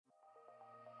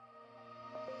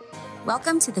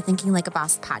Welcome to the Thinking Like a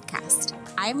Boss podcast.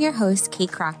 I'm your host, Kate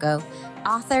Crocco,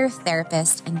 author,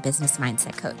 therapist, and business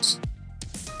mindset coach.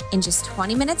 In just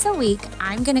 20 minutes a week,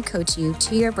 I'm going to coach you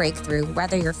to your breakthrough,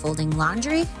 whether you're folding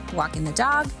laundry, walking the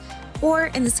dog, or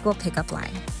in the school pickup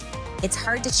line. It's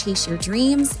hard to chase your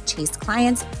dreams, chase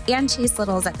clients, and chase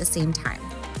littles at the same time.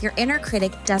 Your inner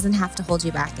critic doesn't have to hold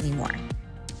you back anymore.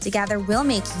 Together, we'll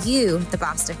make you the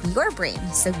boss of your brain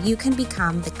so you can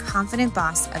become the confident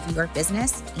boss of your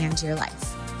business and your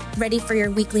life. Ready for your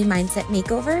weekly mindset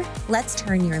makeover? Let's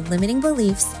turn your limiting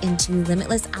beliefs into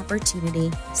limitless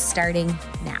opportunity starting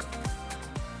now.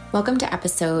 Welcome to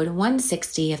episode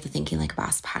 160 of the Thinking Like a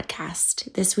Boss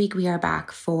podcast. This week we are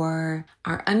back for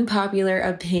our unpopular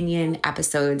opinion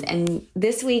episodes. And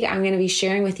this week I'm going to be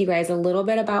sharing with you guys a little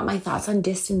bit about my thoughts on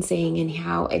distancing and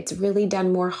how it's really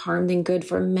done more harm than good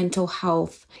for mental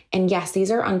health. And yes,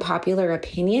 these are unpopular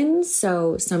opinions.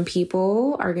 So some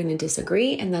people are going to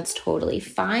disagree, and that's totally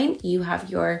fine. You have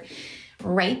your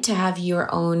right to have your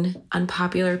own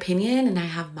unpopular opinion, and I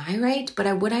have my right.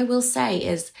 But what I will say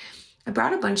is, I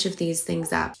brought a bunch of these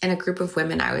things up in a group of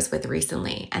women I was with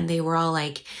recently, and they were all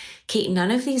like, Kate, none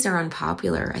of these are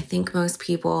unpopular. I think most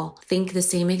people think the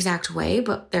same exact way,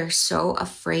 but they're so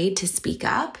afraid to speak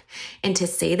up and to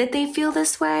say that they feel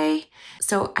this way.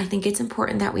 So I think it's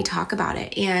important that we talk about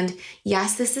it. And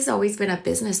yes, this has always been a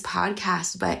business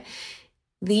podcast, but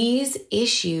these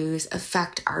issues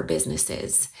affect our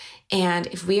businesses. And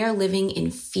if we are living in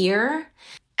fear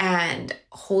and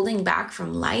holding back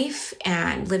from life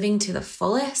and living to the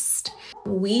fullest,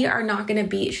 we are not going to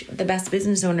be the best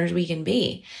business owners we can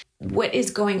be. What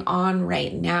is going on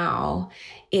right now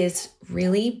is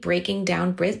really breaking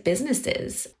down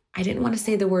businesses. I didn't want to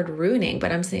say the word ruining,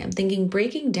 but I'm thinking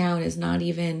breaking down is not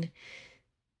even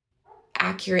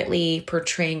accurately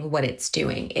portraying what it's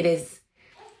doing. It is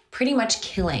pretty much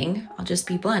killing, I'll just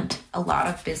be blunt, a lot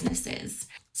of businesses.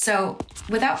 So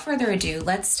without further ado,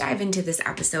 let's dive into this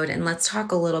episode and let's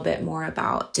talk a little bit more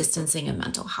about distancing and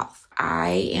mental health.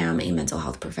 I am a mental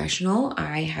health professional.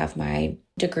 I have my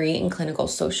degree in clinical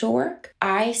social work.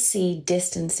 I see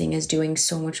distancing as doing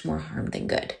so much more harm than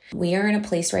good. We are in a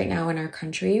place right now in our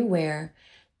country where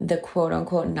the quote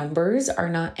unquote numbers are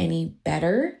not any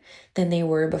better than they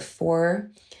were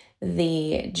before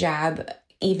the jab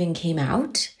even came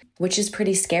out, which is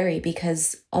pretty scary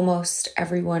because almost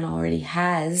everyone already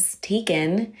has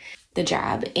taken the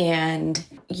jab. And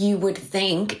you would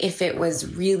think if it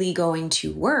was really going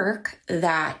to work,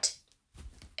 that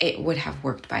it would have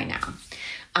worked by now.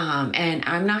 And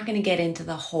I'm not going to get into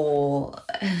the whole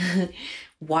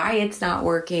why it's not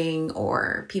working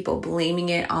or people blaming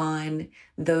it on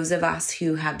those of us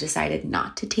who have decided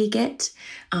not to take it.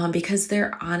 Because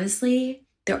there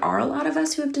are a lot of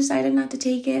us who have decided not to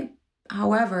take it.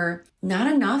 However,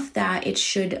 not enough that it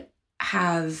should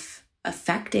have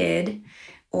affected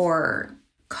or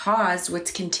caused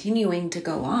what's continuing to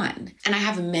go on. And I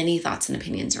have many thoughts and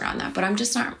opinions around that, but I'm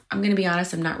going to be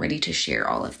honest, I'm not ready to share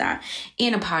all of that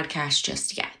in a podcast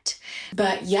just yet.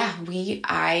 But yeah,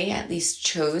 I at least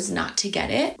chose not to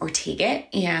get it or take it.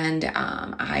 And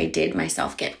I did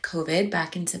myself get COVID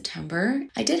back in September.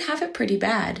 I did have it pretty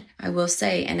bad, I will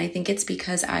say. And I think it's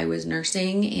because I was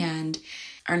nursing and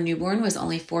our newborn was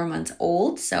only 4 months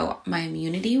old, so my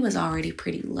immunity was already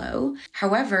pretty low.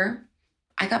 However,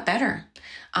 I got better.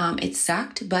 It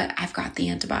sucked, but I've got the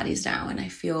antibodies now and I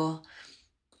feel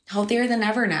healthier than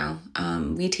ever now.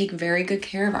 We take very good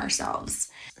care of ourselves.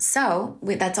 So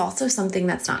that's also something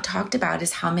that's not talked about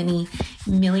is how many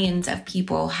millions of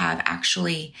people have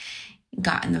actually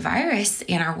gotten the virus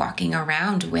and are walking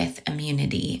around with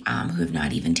immunity who have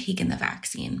not even taken the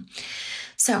vaccine.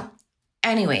 So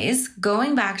anyways,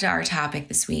 going back to our topic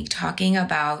this week, talking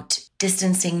about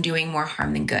distancing doing more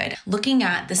harm than good. Looking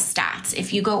at the stats,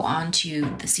 if you go on to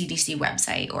the CDC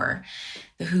website or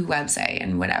the WHO website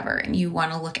and whatever, and you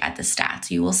want to look at the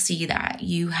stats, you will see that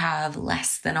you have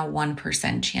less than a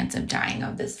 1% chance of dying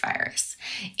of this virus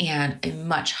and a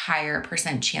much higher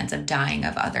percent chance of dying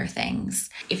of other things.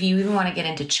 If you even want to get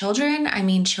into children,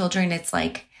 children, it's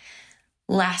like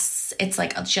less, it's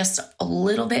like just a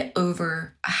little bit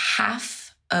over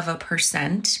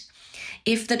 0.5%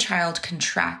 if the child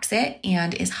contracts it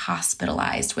and is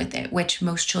hospitalized with it, which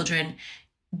most children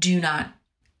do not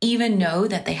even know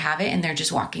that they have it and they're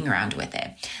just walking around with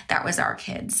it. That was our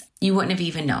kids. You wouldn't have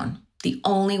even known. The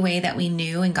only way that we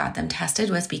knew and got them tested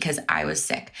was because I was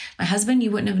sick. My husband, you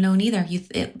wouldn't have known either.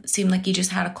 It seemed like you just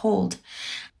had a cold.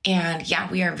 And yeah,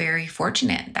 we are very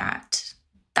fortunate that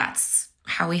that's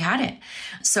how we had it.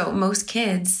 So most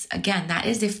kids, again, that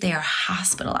is if they are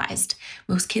hospitalized.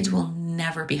 most kids will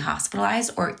never be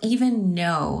hospitalized or even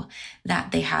know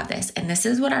that they have this. And this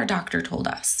is what our doctor told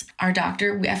us. Our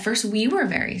doctor, at first we were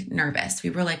very nervous. We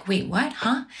were like, wait, what,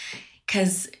 huh?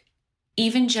 Because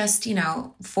even just,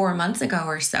 4 months ago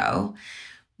or so,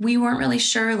 we weren't really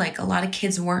sure, like a lot of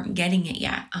kids weren't getting it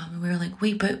yet. And we were like,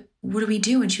 wait, but what do we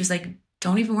do? And she was like,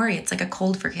 don't even worry. It's like a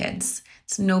cold for kids.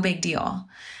 It's no big deal.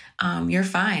 You're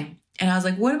fine. And I was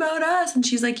like, what about us? And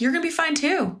she's like, you're going to be fine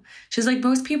too. She's like,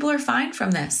 most people are fine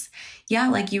from this. Yeah,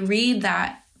 like you read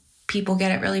that people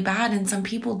get it really bad and some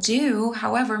people do.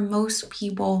 However, most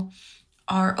people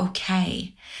are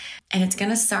okay. And it's going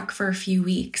to suck for a few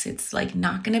weeks. It's like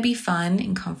not going to be fun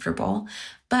and comfortable,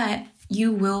 but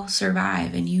you will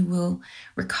survive and you will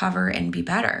recover and be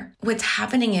better. What's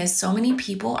happening is so many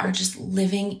people are just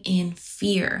living in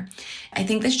fear. I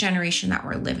think this generation that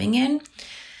we're living in,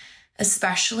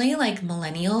 especially like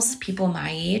millennials, people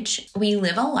my age, we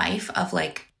live a life of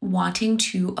like wanting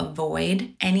to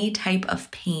avoid any type of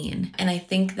pain. And I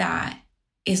think that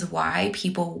is why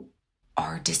people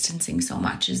are distancing so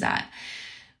much, is that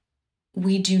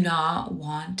we do not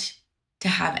want to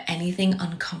have anything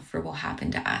uncomfortable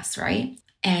happen to us, right?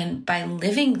 And by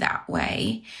living that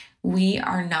way, we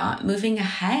are not moving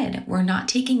ahead. We're not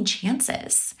taking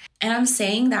chances. And I'm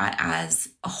saying that as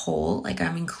a whole, like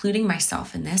I'm including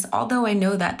myself in this, although I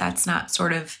know that that's not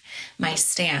sort of my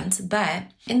stance, but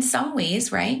in some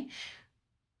ways, right?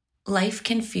 Life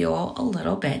can feel a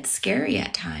little bit scary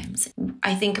at times.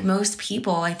 I think most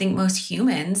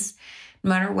humans, no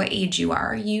matter what age you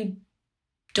are, you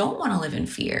don't want to live in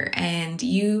fear and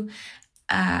you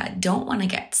don't want to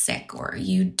get sick or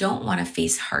you don't want to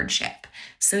face hardship.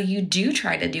 So you do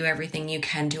try to do everything you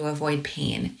can to avoid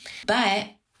pain. But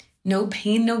no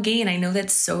pain, no gain. I know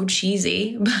that's so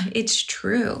cheesy, but it's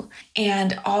true.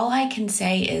 And all I can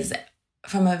say is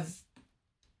from a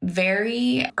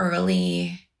very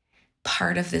early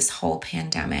part of this whole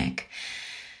pandemic,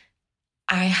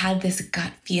 I had this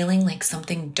gut feeling like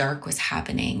something dark was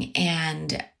happening.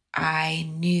 And I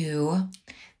knew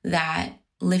that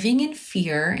living in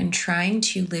fear and trying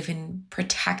to live in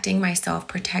protecting myself,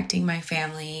 protecting my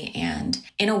family, and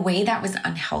in a way that was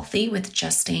unhealthy with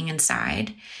just staying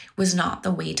inside was not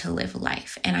the way to live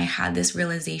life. And I had this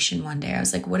realization one day. I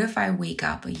was like, what if I wake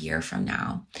up a year from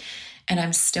now and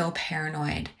I'm still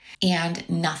paranoid and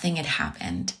nothing had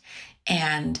happened?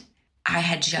 And I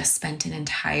had just spent an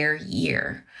entire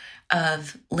year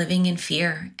of living in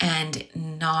fear and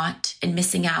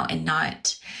missing out and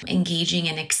not engaging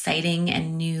in exciting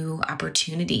and new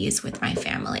opportunities with my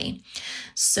family.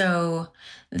 So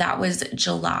that was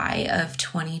July of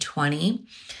 2020,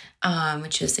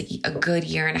 which is a good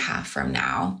year and a half from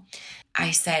now.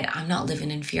 I said, I'm not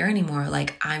living in fear anymore.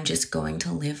 Like, I'm just going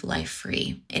to live life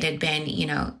free. It had been,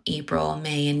 April,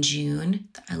 May, and June.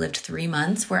 I lived 3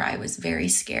 months where I was very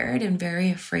scared and very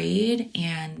afraid.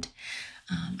 And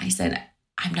I said,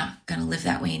 I'm not going to live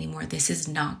that way anymore. This is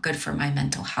not good for my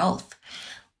mental health.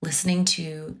 Listening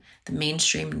to the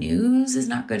mainstream news is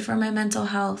not good for my mental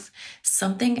health.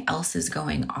 Something else is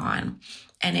going on.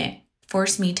 And it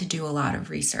forced me to do a lot of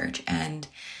research. And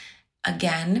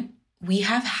again, we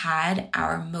have had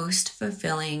our most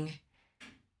fulfilling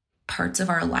parts of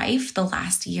our life the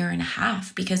last year and a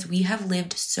half because we have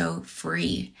lived so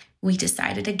free. We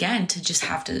decided again to just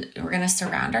we're going to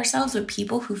surround ourselves with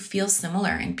people who feel similar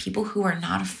and people who are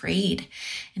not afraid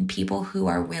and people who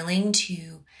are willing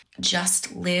to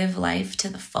just live life to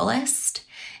the fullest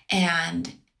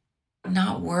and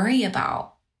not worry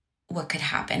about what could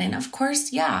happen. And of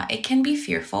course, yeah, it can be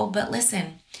fearful, but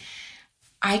listen,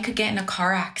 I could get in a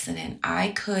car accident. I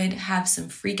could have some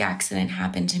freak accident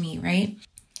happen to me, right?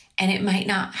 And it might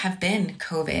not have been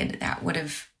COVID that would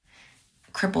have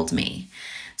crippled me.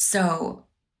 So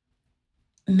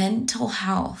mental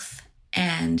health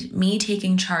and me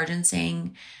taking charge and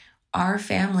saying our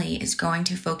family is going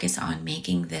to focus on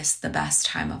making this the best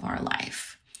time of our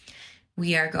life.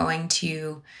 We are going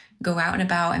to go out and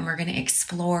about and we're going to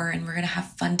explore and we're going to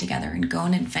have fun together and go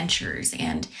on adventures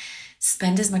and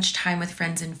spend as much time with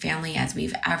friends and family as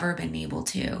we've ever been able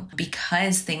to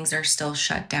because things are still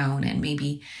shut down and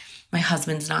maybe my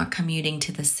husband's not commuting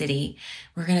to the city.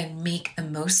 We're going to make the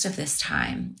most of this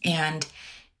time and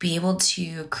be able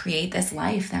to create this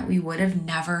life that we would have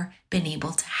never been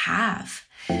able to have.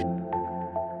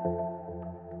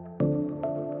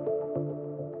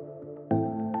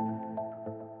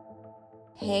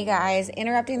 Hey guys,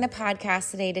 interrupting the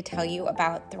podcast today to tell you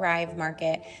about Thrive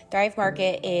Market. Thrive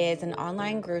Market is an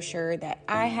online grocer that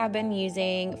I have been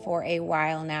using for a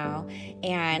while now,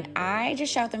 and I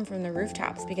just shout them from the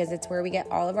rooftops because it's where we get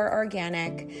all of our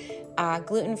organic,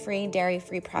 gluten-free,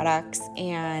 dairy-free products,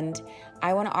 and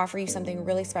I want to offer you something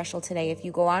really special today. If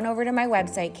you go on over to my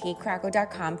website,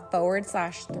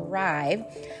 katekracko.com/thrive,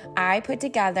 I put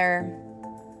together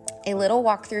a little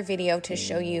walkthrough video to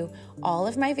show you all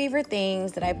of my favorite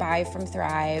things that I buy from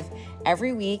Thrive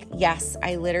every week. Yes,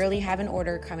 I literally have an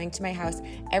order coming to my house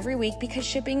every week because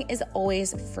shipping is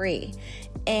always free.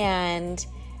 And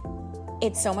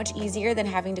it's so much easier than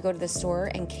having to go to the store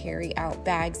and carry out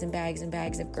bags and bags and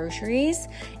bags of groceries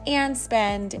and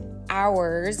spend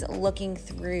hours looking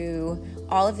through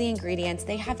all of the ingredients.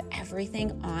 They have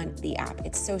everything on the app.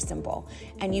 It's so simple.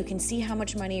 And you can see how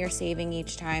much money you're saving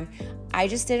each time. I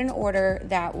just did an order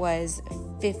that was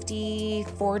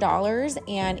 $54,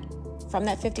 and from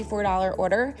that $54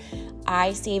 order,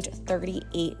 I saved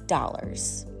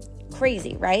 $38.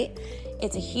 Crazy, right?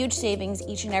 It's a huge savings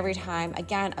each and every time.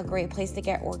 Again, a great place to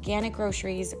get organic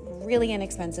groceries really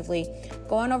inexpensively.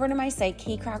 Go on over to my site,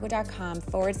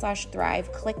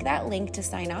 katekracko.com/thrive. Click that link to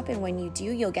sign up. And when you do,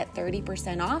 you'll get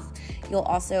 30% off. You'll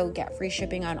also get free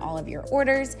shipping on all of your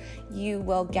orders. You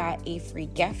will get a free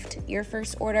gift your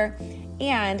first order.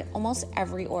 And almost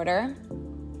every order,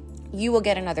 you will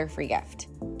get another free gift.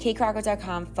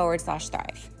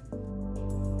 katekracko.com/thrive.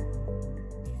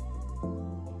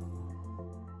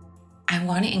 I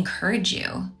want to encourage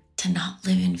you to not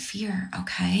live in fear,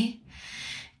 okay?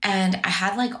 And I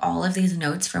had like all of these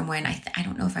notes from when I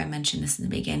don't know if I mentioned this in the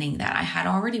beginning, that I had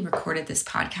already recorded this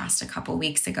podcast a couple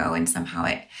weeks ago and somehow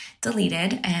it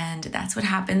deleted. And that's what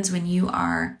happens when you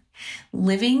are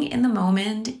living in the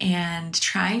moment and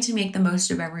trying to make the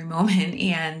most of every moment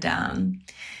and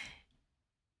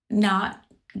not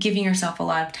giving yourself a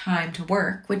lot of time to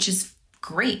work, which is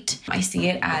great. I see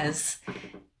it as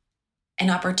an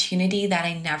opportunity that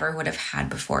I never would have had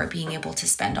before, being able to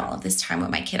spend all of this time with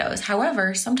my kiddos.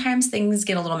 However, sometimes things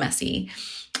get a little messy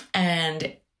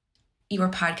and your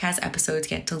podcast episodes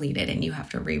get deleted and you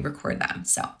have to re-record them.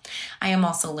 So I am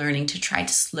also learning to try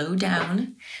to slow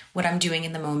down what I'm doing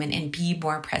in the moment and be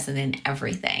more present in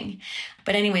everything.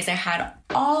 But anyways, I had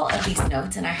all of these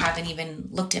notes and I haven't even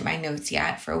looked at my notes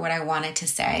yet for what I wanted to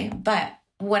say. But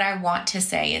what I want to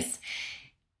say is,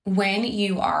 when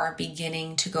you are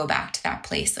beginning to go back to that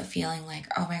place of feeling like,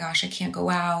 oh my gosh, I can't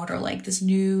go out, or like this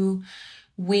new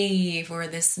wave or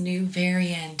this new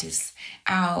variant is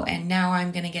out and now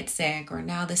I'm going to get sick, or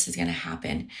now this is going to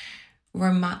happen.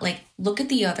 Look at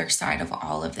the other side of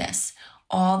all of this.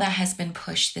 All that has been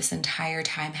pushed this entire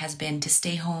time has been to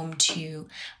stay home, to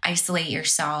isolate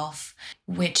yourself,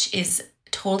 which is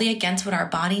totally against what our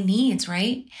body needs,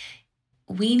 right?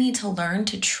 We need to learn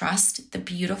to trust the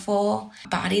beautiful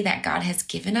body that God has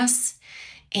given us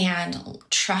and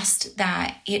trust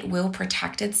that it will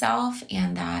protect itself,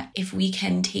 and that if we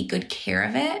can take good care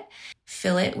of it,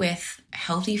 fill it with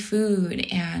healthy food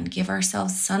and give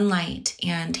ourselves sunlight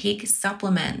and take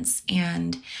supplements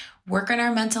and work on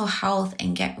our mental health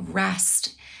and get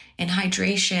rest and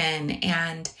hydration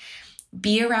and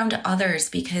be around others,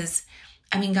 because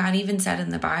God even said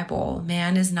in the Bible,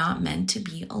 man is not meant to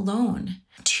be alone.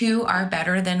 Two are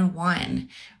better than one,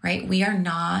 right? We are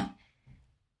not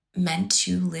meant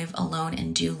to live alone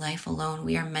and do life alone.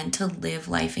 We are meant to live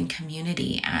life in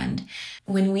community. And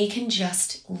when we can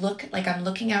just look, like I'm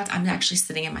looking out, I'm actually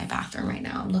sitting in my bathroom right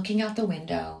now. I'm looking out the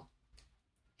window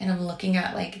and I'm looking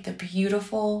at like the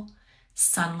beautiful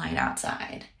sunlight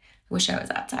outside. I wish I was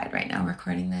outside right now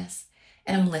recording this.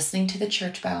 And I'm listening to the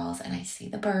church bells and I see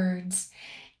the birds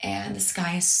and the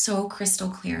sky is so crystal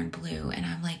clear and blue. And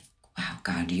I'm like, wow,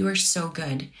 God, you are so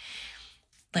good.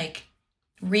 Like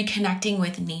reconnecting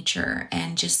with nature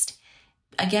and just,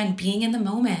 again, being in the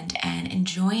moment and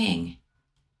enjoying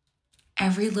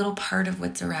every little part of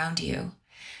what's around you.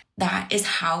 That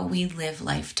is how we live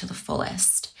life to the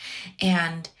fullest.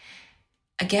 And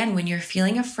again, when you're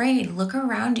feeling afraid, look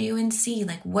around you and see,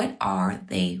 like, what are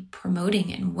they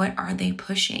promoting and what are they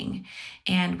pushing?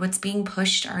 And what's being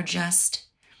pushed are just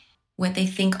what they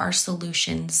think are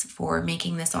solutions for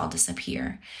making this all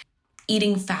disappear.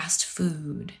 Eating fast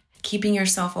food, keeping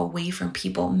yourself away from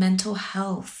people. Mental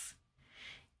health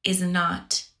is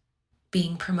not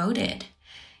being promoted.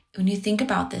 When you think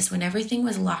about this, when everything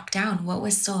was locked down, what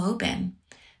was still open?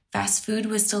 Fast food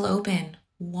was still open.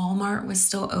 Walmart was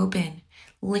still open.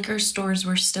 Liquor stores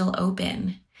were still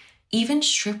open. Even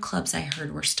strip clubs, I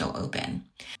heard, were still open.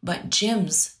 But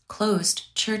gyms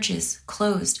closed, churches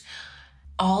closed.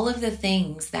 All of the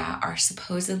things that are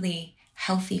supposedly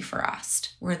healthy for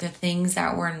us were the things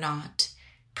that were not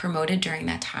promoted during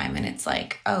that time. And it's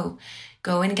like, oh,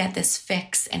 go and get this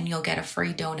fix and you'll get a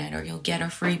free donut or you'll get a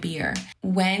free beer.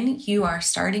 When you are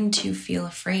starting to feel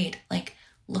afraid, like,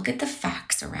 look at the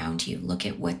facts around you. Look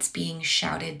at what's being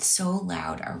shouted so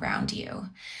loud around you.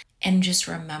 And just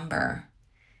remember,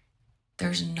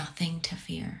 there's nothing to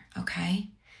fear,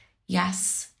 okay?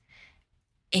 Yes,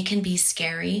 it can be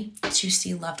scary to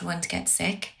see loved ones get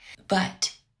sick,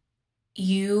 but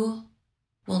you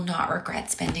will not regret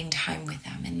spending time with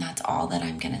them. And that's all that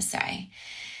I'm going to say.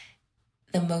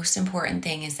 The most important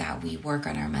thing is that we work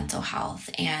on our mental health.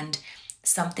 And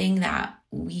something that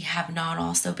we have not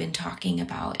also been talking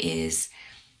about is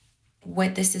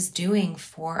what this is doing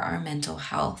for our mental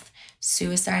health.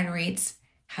 Suicide rates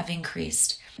have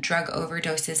increased. Drug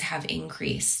overdoses have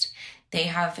increased. They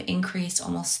have increased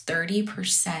almost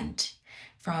 30%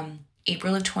 from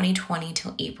April of 2020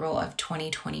 till April of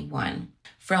 2021.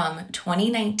 From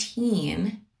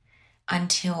 2019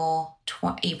 until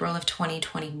April of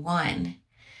 2021,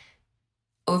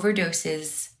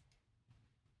 overdoses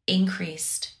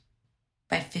increased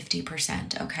by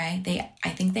 50%, okay? I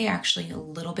think they actually a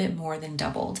little bit more than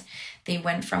doubled. They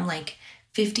went from like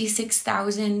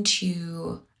 56,000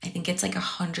 to, I think it's like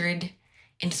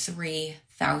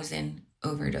 103,000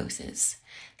 overdoses.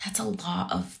 That's a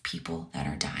lot of people that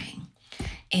are dying.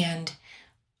 And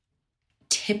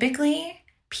typically,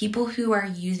 people who are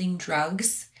using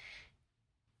drugs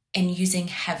and using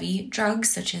heavy drugs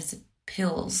such as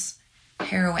pills,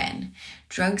 heroin,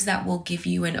 drugs that will give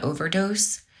you an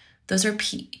overdose, those are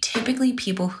typically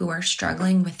people who are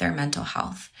struggling with their mental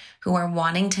health, who are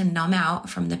wanting to numb out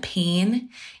from the pain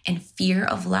and fear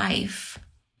of life.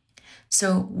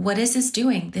 So what is this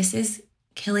doing? This is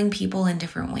killing people in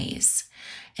different ways.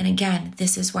 And again,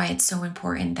 this is why it's so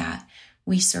important that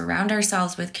we surround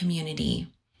ourselves with community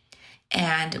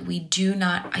and we do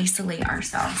not isolate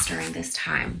ourselves during this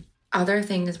time. Other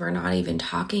things we're not even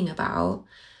talking about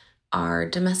are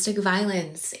domestic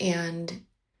violence. And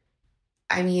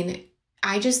I mean,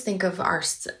 I just think of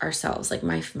ourselves, like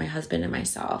my husband and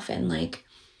myself, and like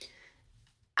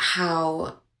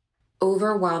how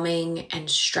overwhelming and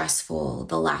stressful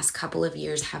the last couple of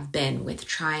years have been with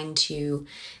trying to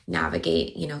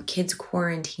navigate, kids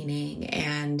quarantining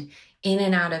and in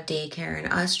and out of daycare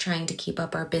and us trying to keep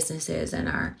up our businesses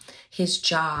and his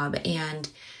job. And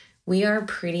we are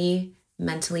pretty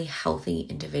mentally healthy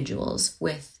individuals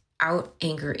without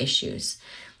anger issues.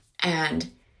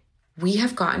 And we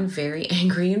have gotten very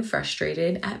angry and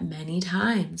frustrated at many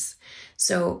times.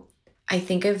 So I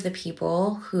think of the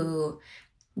people who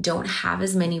don't have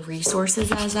as many resources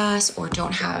as us, or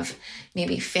don't have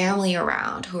maybe family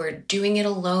around, who are doing it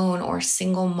alone, or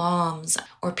single moms,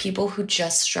 or people who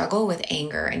just struggle with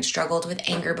anger and struggled with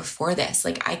anger before this.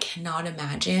 Like, I cannot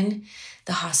imagine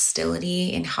the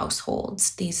hostility in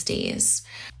households these days.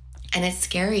 And it's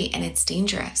scary and it's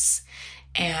dangerous.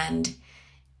 And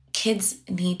kids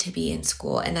need to be in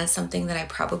school. And that's something that I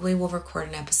probably will record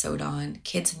an episode on.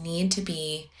 Kids need to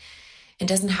be, it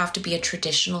doesn't have to be a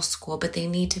traditional school, but they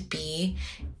need to be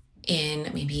in,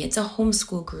 maybe it's a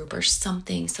homeschool group or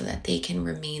something, so that they can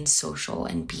remain social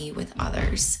and be with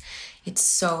others. It's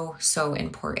so, so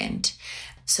important.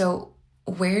 So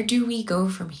where do we go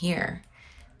from here?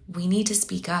 We need to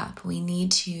speak up. We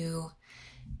need to,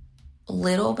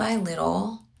 little by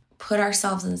little, put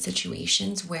ourselves in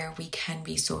situations where we can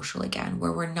be social again,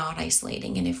 where we're not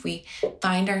isolating. And if we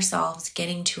find ourselves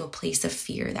getting to a place of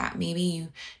fear, that maybe you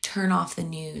turn off the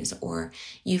news, or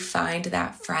you find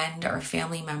that friend or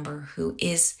family member who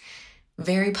is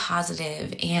very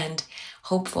positive and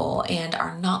hopeful and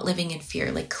are not living in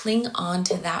fear, like cling on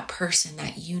to that person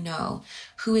that you know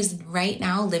who is right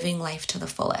now living life to the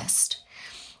fullest,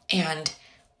 and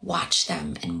watch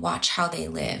them and watch how they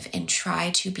live and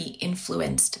try to be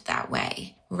influenced that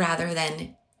way, rather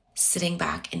than sitting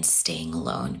back and staying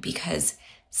alone, because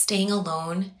staying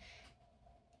alone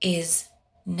is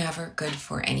never good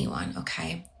for anyone,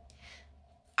 okay?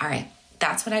 All right,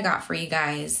 that's what I got for you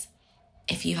guys.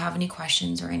 If you have any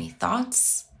questions or any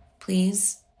thoughts,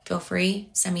 please feel free,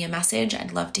 send me a message.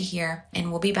 I'd love to hear. And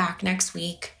we'll be back next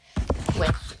week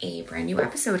with a brand new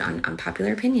episode on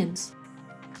Unpopular Opinions.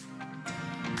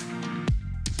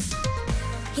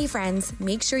 Hey friends,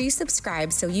 make sure you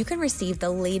subscribe so you can receive the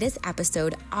latest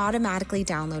episode automatically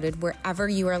downloaded wherever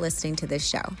you are listening to this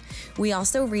show. We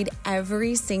also read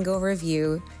every single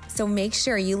review, so make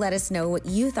sure you let us know what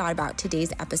you thought about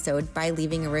today's episode by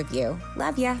leaving a review.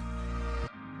 Love ya!